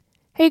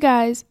Hey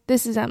guys,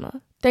 this is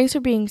Emma. Thanks for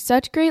being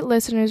such great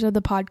listeners of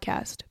the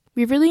podcast.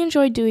 We really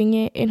enjoyed doing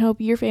it and hope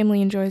your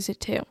family enjoys it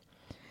too.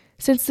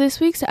 Since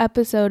this week's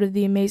episode of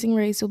The Amazing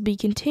Race will be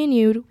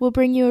continued, we'll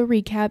bring you a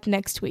recap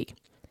next week.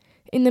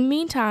 In the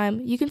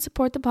meantime, you can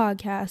support the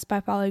podcast by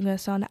following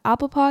us on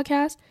Apple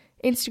Podcasts,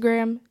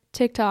 Instagram,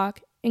 TikTok,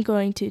 and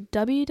going to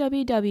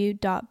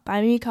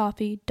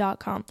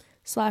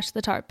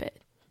www.buymeacoffee.com/thetartpit.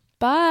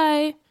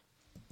 Bye!